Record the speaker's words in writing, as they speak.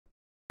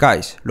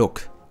Guys,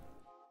 look.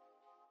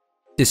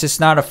 This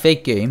is not a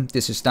fake game.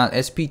 This is not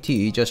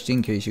SPT, just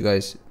in case you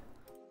guys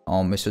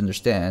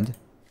misunderstand.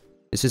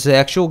 This is an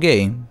actual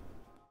game.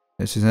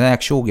 This is an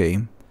actual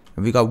game.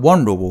 And we got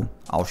 1 ruble.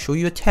 I'll show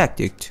you a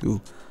tactic to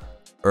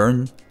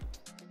earn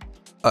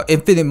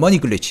infinite money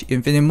glitch.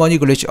 Infinite money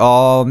glitch.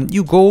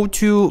 You go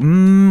to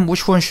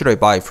which one should I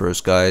buy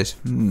first, guys?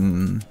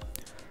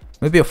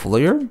 Maybe a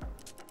flare?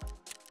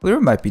 Flare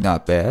might be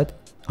not bad.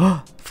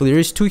 Flare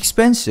is too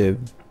expensive.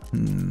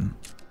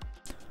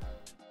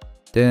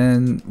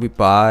 Then we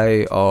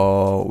buy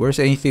where's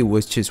anything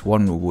which is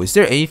 1 ruble? Is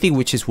there anything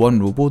which is 1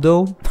 ruble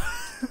though?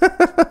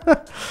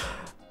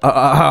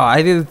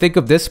 I didn't think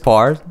of this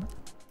part.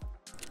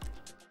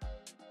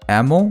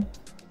 Ammo?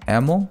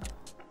 Ammo?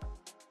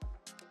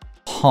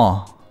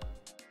 Huh.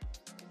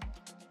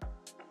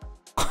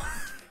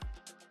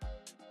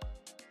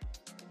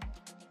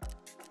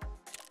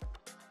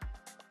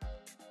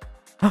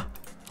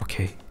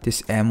 Okay,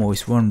 this ammo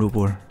is 1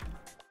 ruble.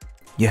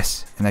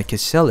 Yes, and I can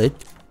sell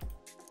it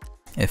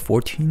at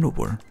 14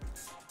 ruble.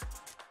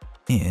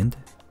 And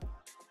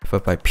if I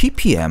buy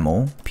PP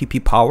ammo,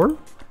 PP power,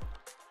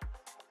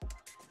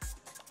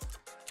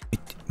 it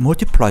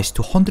multiplies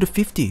to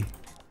 150.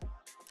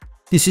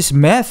 This is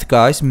math,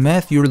 guys.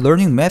 Math. You're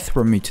learning math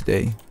from me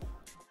today.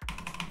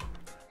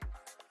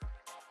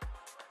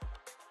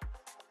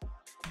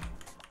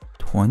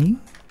 $20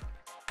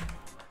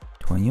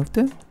 of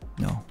them?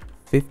 No,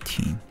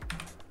 15.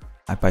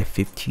 I buy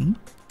 15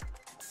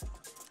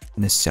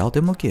 and then sell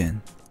them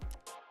again.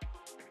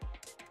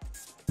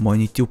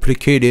 Money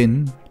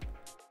duplicating.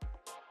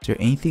 Is there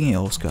anything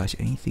else, guys?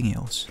 Anything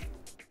else?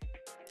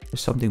 There's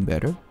something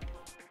better?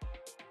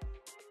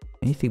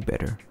 Anything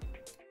better?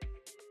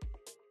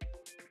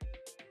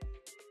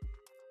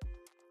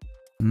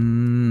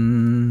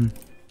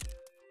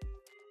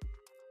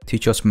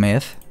 Teach us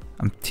math.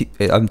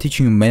 I'm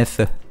teaching you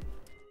math.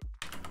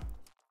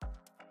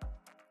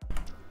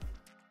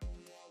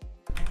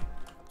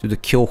 Do the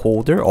key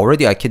holder.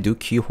 Already I can do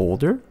key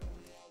holder.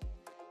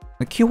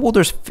 The key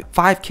holder's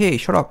 5k.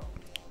 Shut up.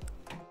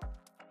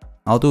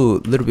 I'll do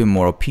a little bit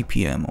more of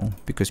PP ammo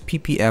because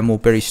PP ammo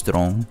very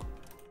strong.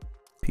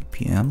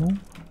 PP ammo.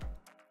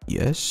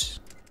 Yes.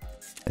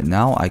 And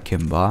now I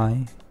can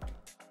buy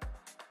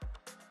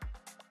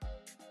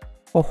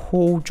a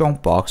whole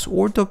junk box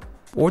or the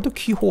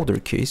key holder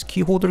case.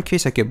 Key holder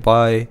case I can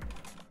buy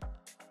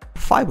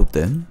 5 of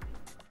them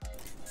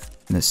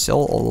and then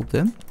sell all of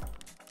them.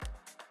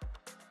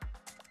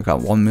 I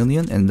got 1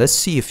 million, and let's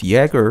see if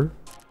Jaeger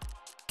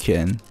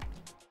can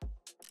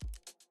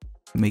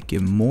make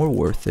it more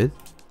worth it.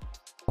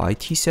 Buy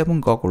T7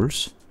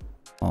 goggles.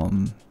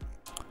 9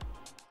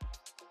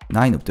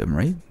 of them,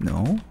 right?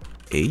 No,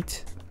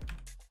 8.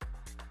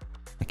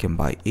 I can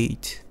buy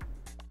 8.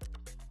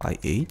 Buy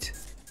 8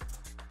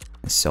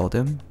 and sell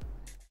them.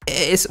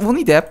 It's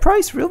only that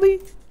price,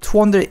 really?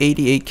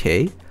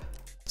 288k.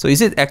 So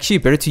is it actually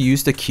better to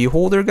use the key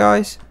holder,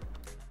 guys?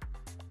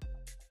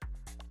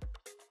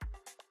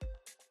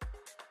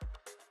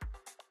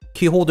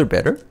 Key holder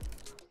better?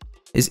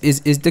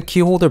 Is the key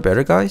holder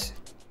better, guys?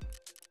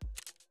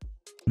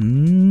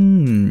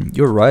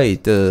 You're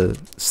right. The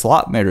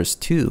slot matters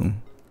too.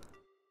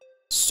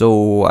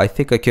 So I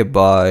think I could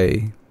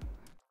buy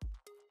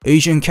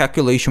Asian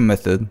calculation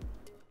method.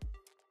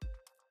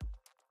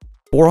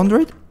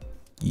 400?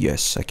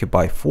 Yes, I could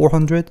buy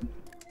 400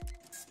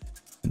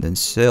 and then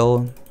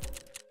sell.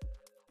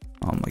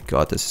 Oh my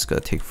god, this is gonna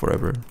take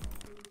forever.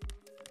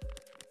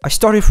 I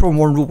started from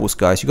 1 rubles,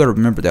 guys. You gotta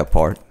remember that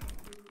part.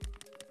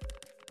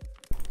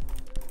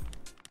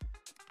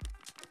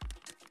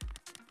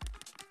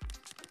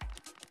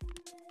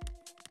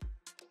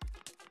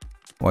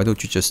 Why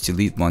don't you just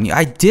delete money?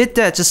 I did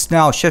that just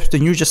now,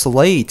 Chefton. You're just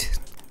late,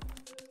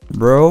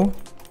 bro.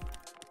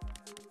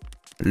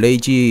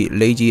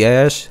 Lazy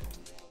ass.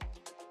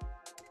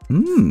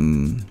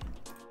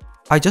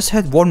 I just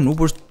had 1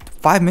 ruble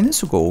 5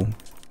 minutes ago.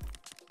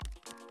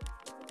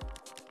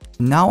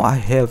 Now I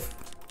have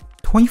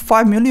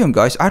 25 million,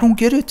 guys. I don't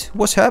get it.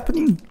 What's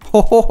happening?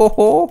 Ho ho ho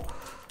ho.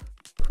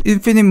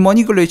 Infinite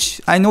money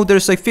glitch. I know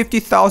there's like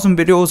 50,000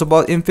 videos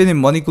about infinite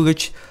money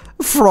glitch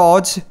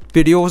frauds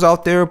videos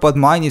out there, but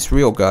mine is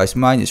real, guys.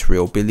 Mine is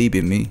real. Believe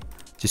in me.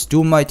 Just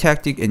do my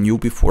tactic and you'll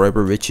be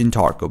forever rich in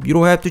Tarkov. You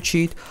don't have to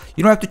cheat.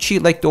 You don't have to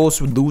cheat like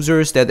those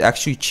losers that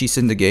actually cheats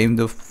in the game.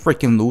 The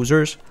freaking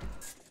losers.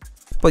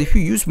 But if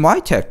you use my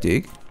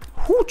tactic,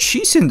 who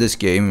cheats in this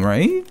game,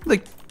 right?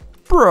 Like,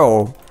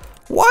 bro,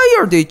 why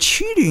are they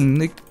cheating?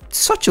 Like,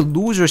 such a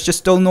losers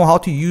just don't know how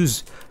to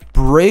use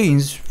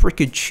brains.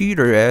 Freaking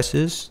cheater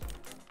asses.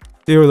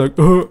 They're like,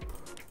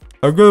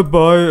 I gotta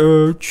buy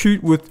a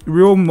cheat with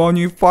real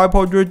money,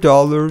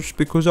 $500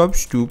 because I'm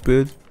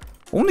stupid.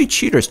 Only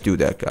cheaters do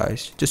that,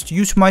 guys. Just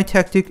use my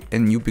tactic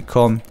and you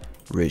become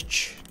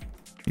rich.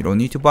 You don't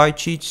need to buy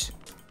cheats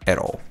at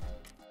all.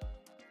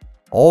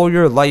 All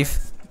your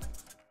life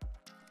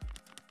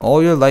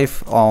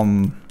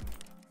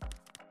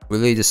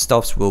related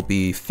stuffs will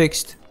be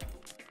fixed.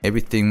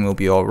 Everything will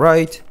be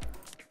alright.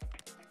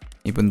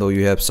 Even though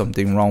you have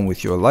something wrong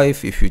with your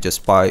life, if you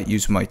just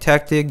use my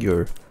tactic,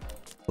 your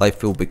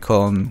life will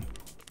become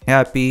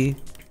happy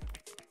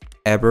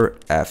ever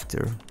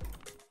after.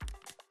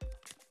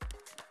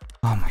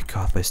 Oh my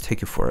god, but it's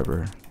taking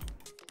forever.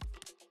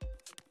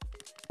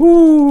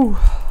 Woo!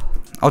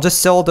 I'll just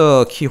sell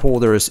the key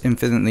holders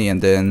infinitely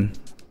and then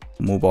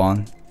move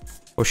on.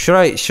 Or should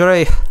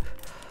I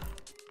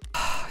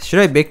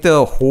make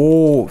the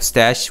whole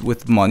stash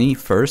with money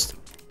first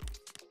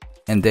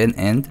and then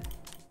end?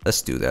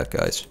 Let's do that,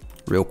 guys,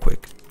 real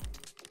quick.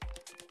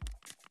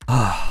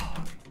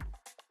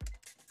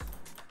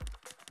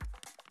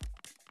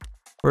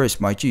 Where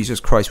is my Jesus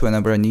Christ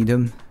whenever I need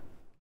him?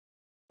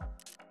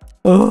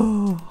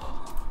 Oh.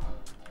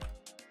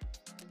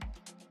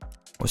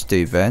 What's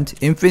the event?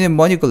 Infinite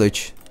money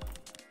glitch.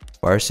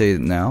 Fire say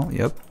it now.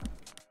 Yep.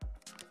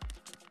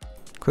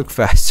 Click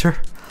faster.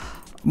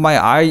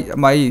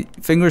 My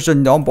fingers are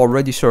numb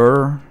already,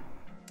 sir.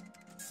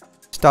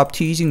 Stop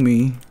teasing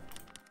me.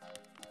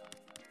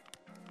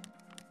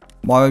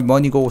 My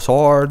money goes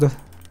hard.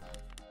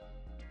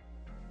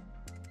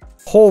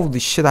 Holy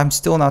shit, I'm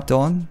still not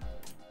done.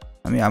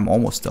 I mean, I'm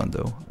almost done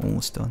though.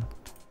 Almost done.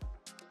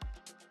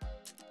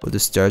 Will the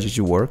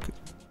strategy work?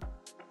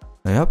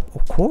 Yep,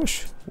 of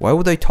course. Why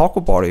would I talk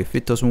about it if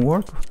it doesn't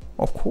work?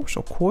 Of course,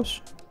 of course.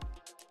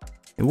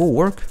 It will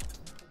work.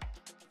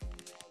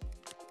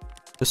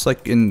 Just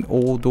like in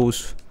all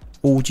those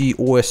OG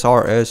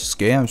OSRS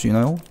scams, you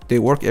know? They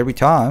work every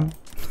time.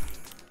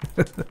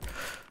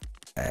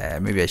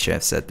 Maybe I should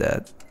have said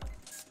that.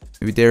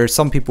 Maybe there are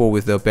some people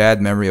with a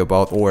bad memory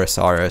about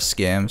OSRS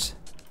scams.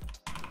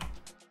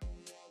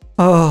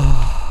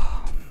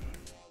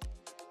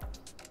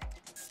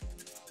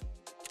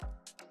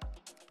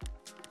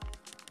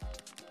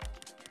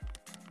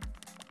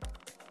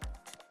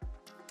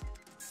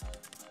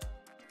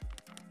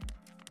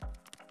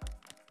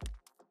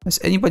 Has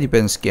anybody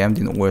been scammed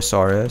in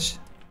OSRS?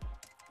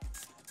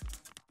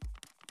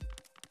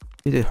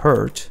 Did it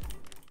hurt?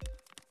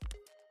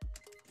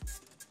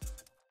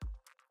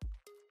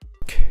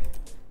 Okay.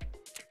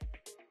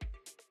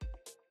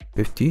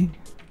 50?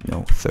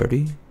 No,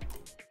 30.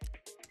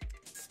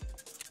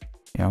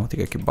 Yeah, I don't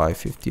think I can buy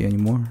 50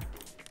 anymore.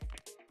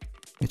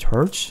 It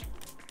hurts?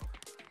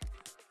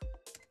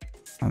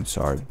 I'm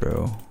sorry,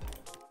 bro.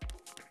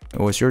 It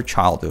was your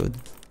childhood,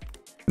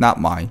 not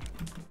mine.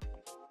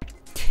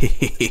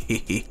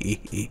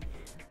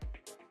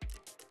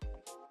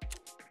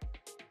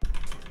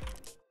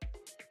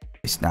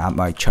 It's not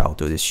my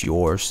childhood, it's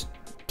yours.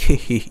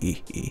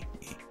 I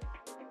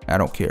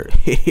don't care.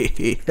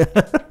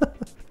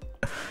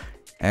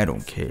 I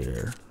don't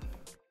care.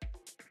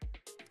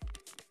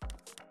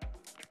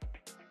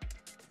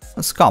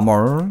 A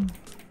scammer.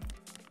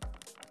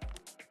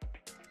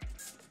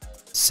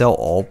 Sell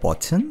all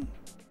button?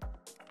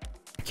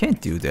 I can't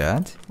do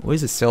that. What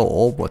is a sell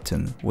all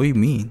button? What do you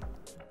mean?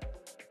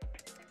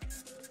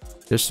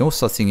 There's no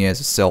such thing as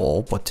a sell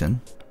all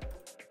button.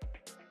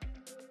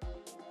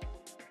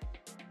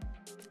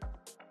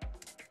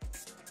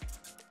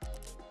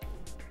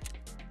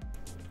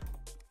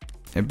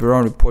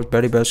 Everyone report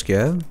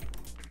VeryBadSCAV?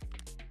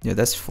 Yeah,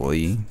 that's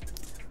funny.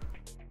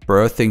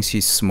 Bro thinks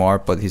he's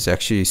smart, but he's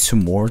actually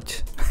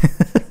smart.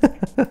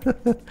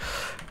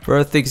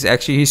 Bro thinks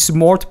actually he's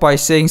smart by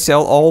saying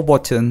sell all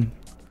button.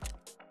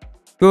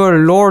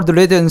 Good lord,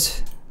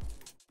 riddance.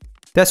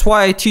 That's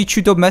why I teach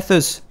you the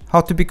methods. How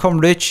to become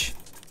rich.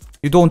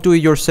 You don't do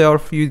it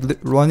yourself. You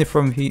run it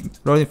from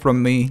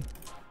me.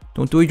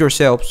 Don't do it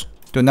yourselves.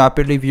 Do not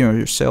believe in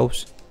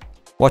yourselves.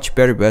 Watch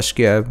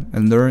VeryBadSCAV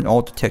and learn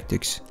all the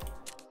tactics.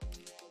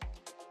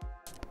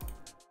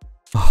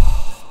 I'm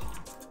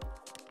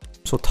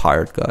so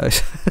tired,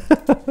 guys.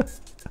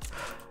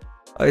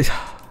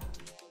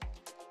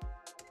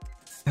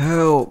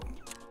 Help.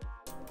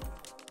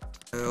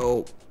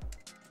 Help.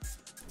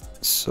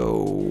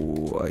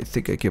 So I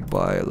think I can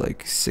buy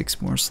like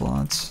 6 more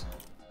slots.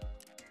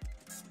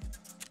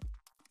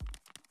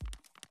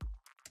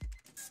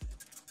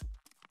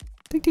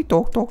 Tick tick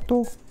tock tock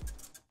tock.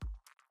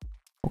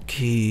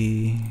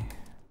 Okay.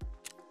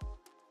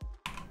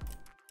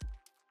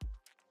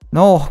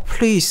 No,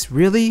 please,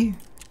 really?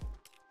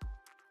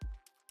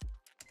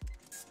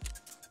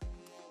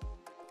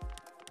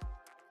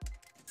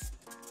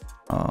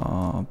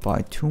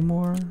 Buy 2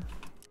 more.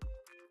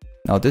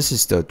 Now this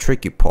is the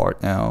tricky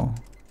part now.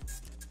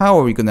 How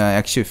are we gonna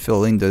actually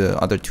fill in the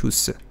other 2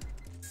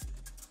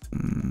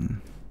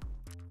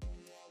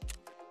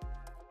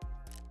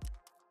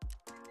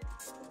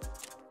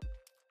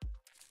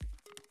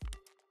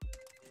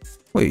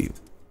 Wait.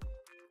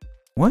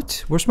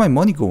 What? Where's my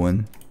money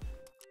going?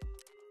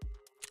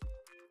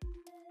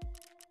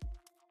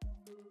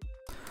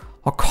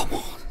 Oh, come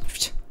on.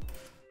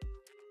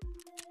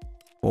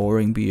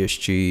 Boring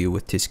BSG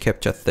with this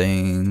captcha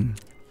thing.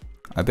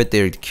 I bet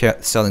they're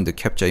selling the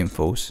captcha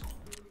infos.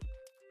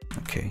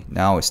 Okay,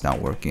 now it's not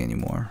working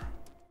anymore.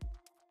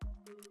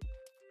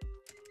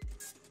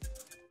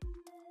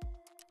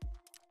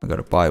 I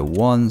gotta buy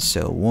 1,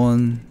 sell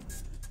 1.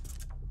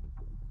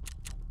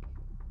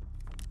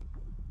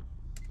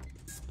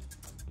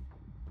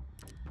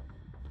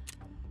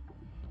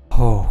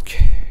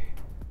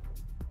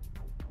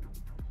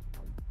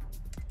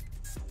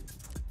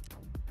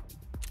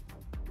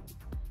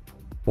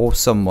 hold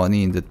some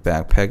money in the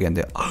backpack and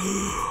then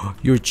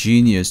you're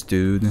genius,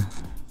 dude.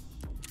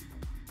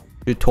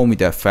 You told me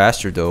that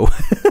faster though.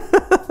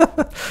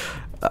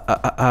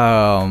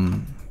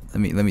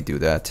 Let me do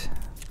that.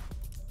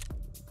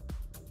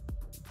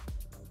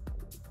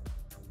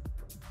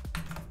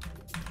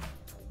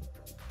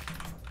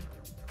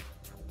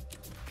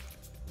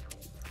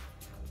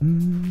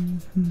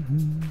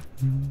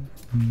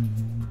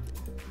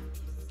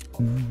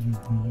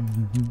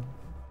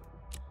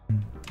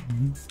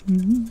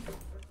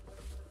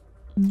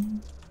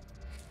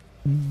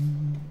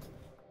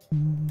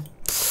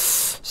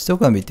 Still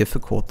gonna be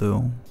difficult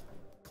though.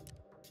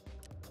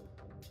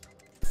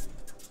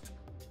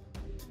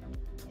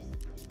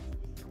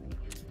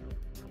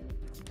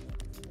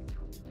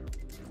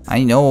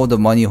 I know the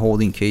money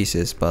holding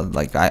cases, but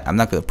like I'm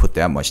not gonna put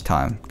that much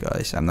time,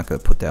 guys. I'm not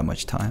gonna put that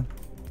much time.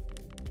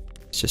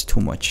 It's just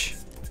too much.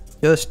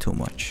 Just too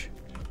much.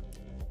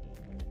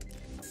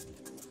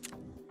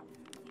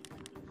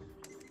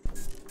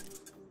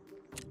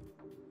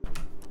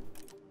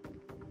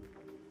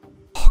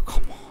 Oh,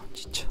 come on,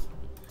 진짜.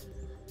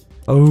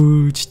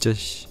 어우, 진짜.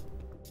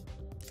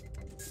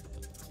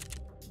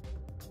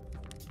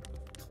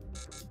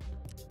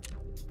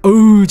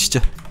 어우,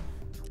 진짜.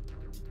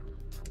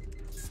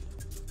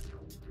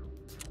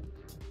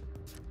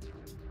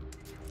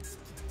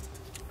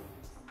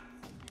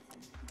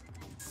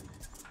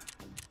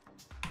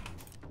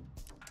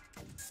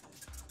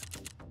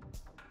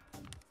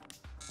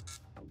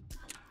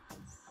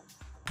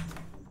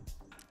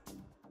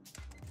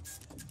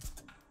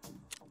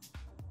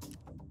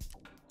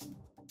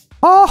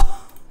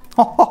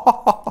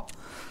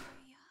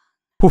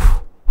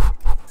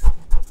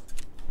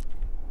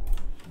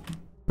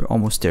 We're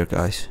almost there,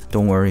 guys.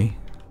 Don't worry.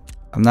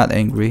 I'm not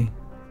angry.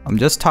 I'm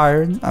just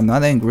tired. I'm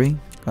not angry.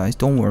 Guys,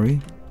 don't worry.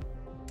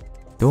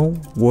 Don't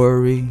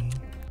worry.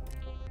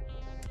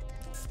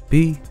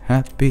 Be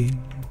happy.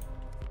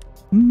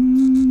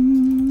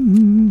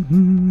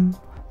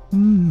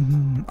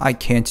 I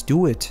can't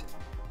do it.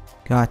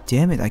 God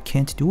damn it, I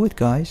can't do it,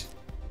 guys.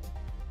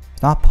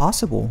 It's not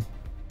possible.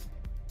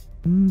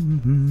 You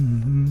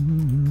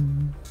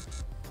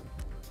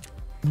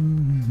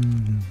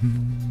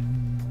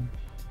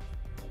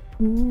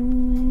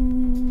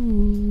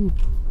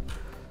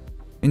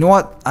know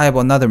what? I have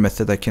another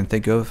method I can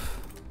think of.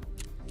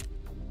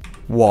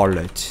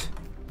 Wallet.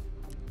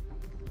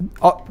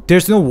 Oh,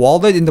 there's no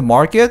wallet in the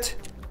market?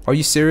 Are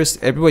you serious?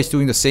 Everybody's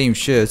doing the same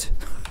shit.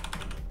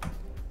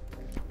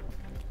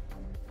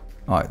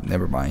 Alright,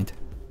 never mind.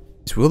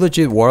 Is real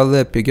legit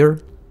wallet bigger?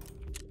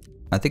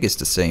 I think it's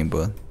the same,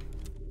 but...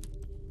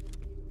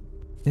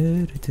 I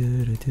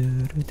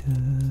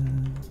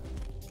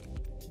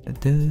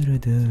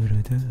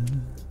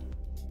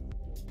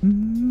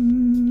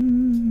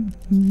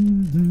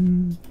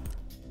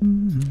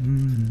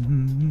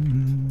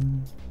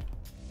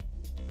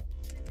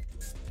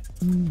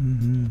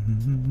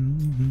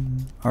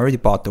already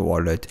bought the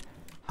wallet.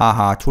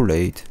 Haha, too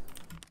late.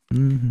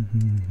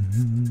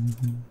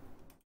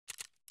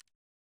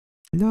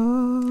 La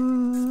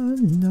la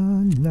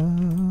la la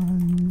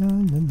la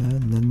la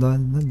la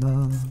la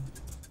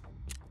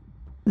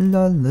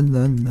la la la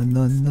la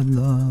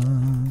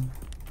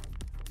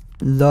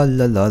la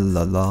la la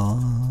la la.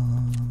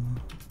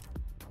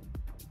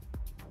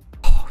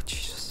 Oh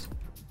Jesus!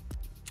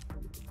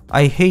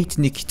 I hate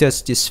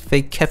Nikita's this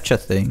fake captcha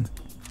thing.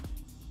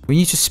 We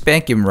need to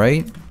spank him,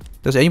 right?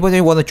 Does anybody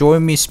want to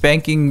join me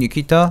spanking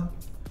Nikita?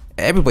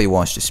 Everybody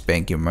wants to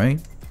spank him, right?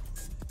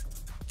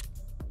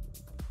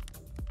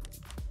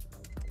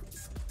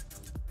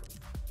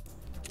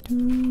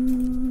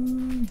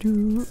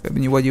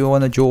 Anybody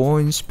want to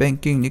join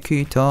spanking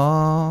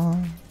Nikita?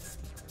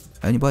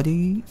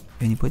 Anybody?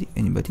 Anybody?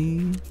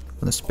 Anybody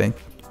want to spank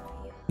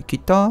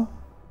Nikita?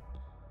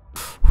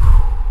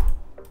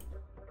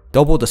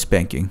 Double the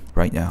spanking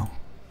right now.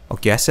 A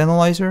gas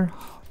analyzer?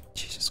 Oh,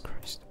 Jesus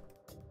Christ.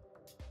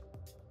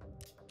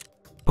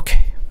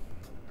 Okay.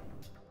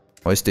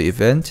 What's the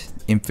event?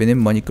 Infinite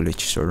money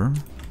glitch, sir.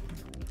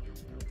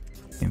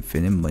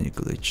 Infinite money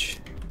glitch.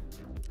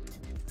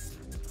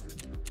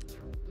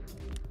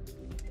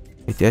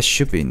 That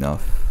should be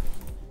enough.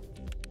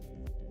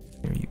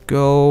 There you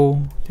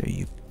go. There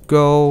you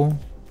go.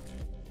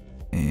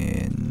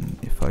 And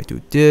if I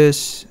do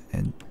this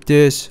and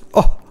this.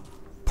 Oh!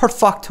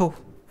 Perfecto!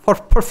 For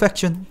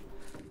perfection.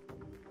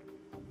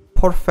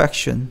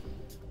 Perfection.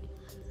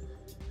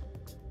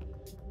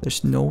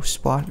 There's no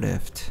spot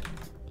left.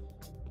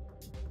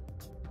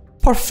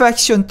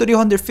 Perfection!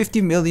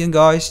 350 million,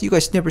 guys. You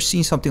guys never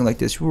seen something like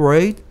this,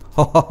 right?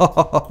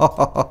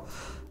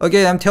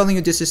 Again, I'm telling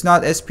you, this is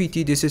not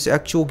SPT, this is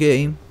actual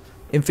game.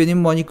 Infinite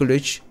money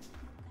glitch.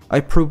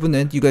 I've proven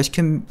it. You guys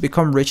can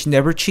become rich.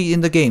 Never cheat in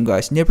the game,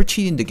 guys. Never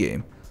cheat in the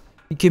game.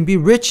 You can be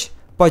rich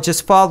by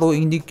just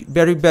following the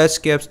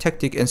VeryBadSCAV's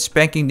tactic and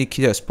spanking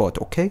Nikita's butt,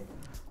 okay?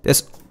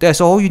 That's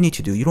all you need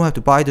to do. You don't have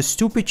to buy the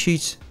stupid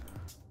cheats.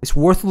 It's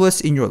worthless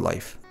in your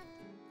life.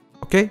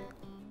 Okay?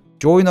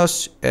 Join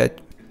us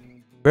at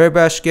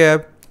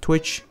VeryBadSCAV,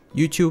 Twitch,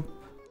 YouTube,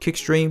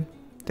 Kickstream,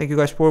 Thank you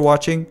guys for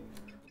watching.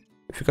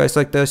 If you guys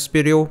like this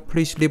video,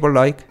 please leave a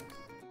like.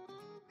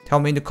 Tell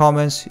me in the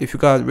comments if you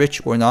got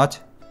rich or not.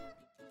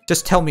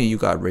 Just tell me you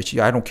got rich.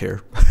 I don't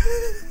care.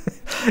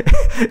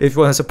 If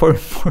you want to support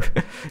me more,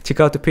 check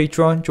out the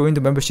Patreon, join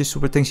the membership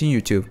super thanks in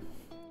YouTube.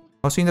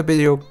 I'll see you in the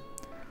video.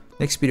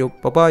 Next video.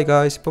 Bye bye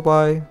guys. Bye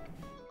bye.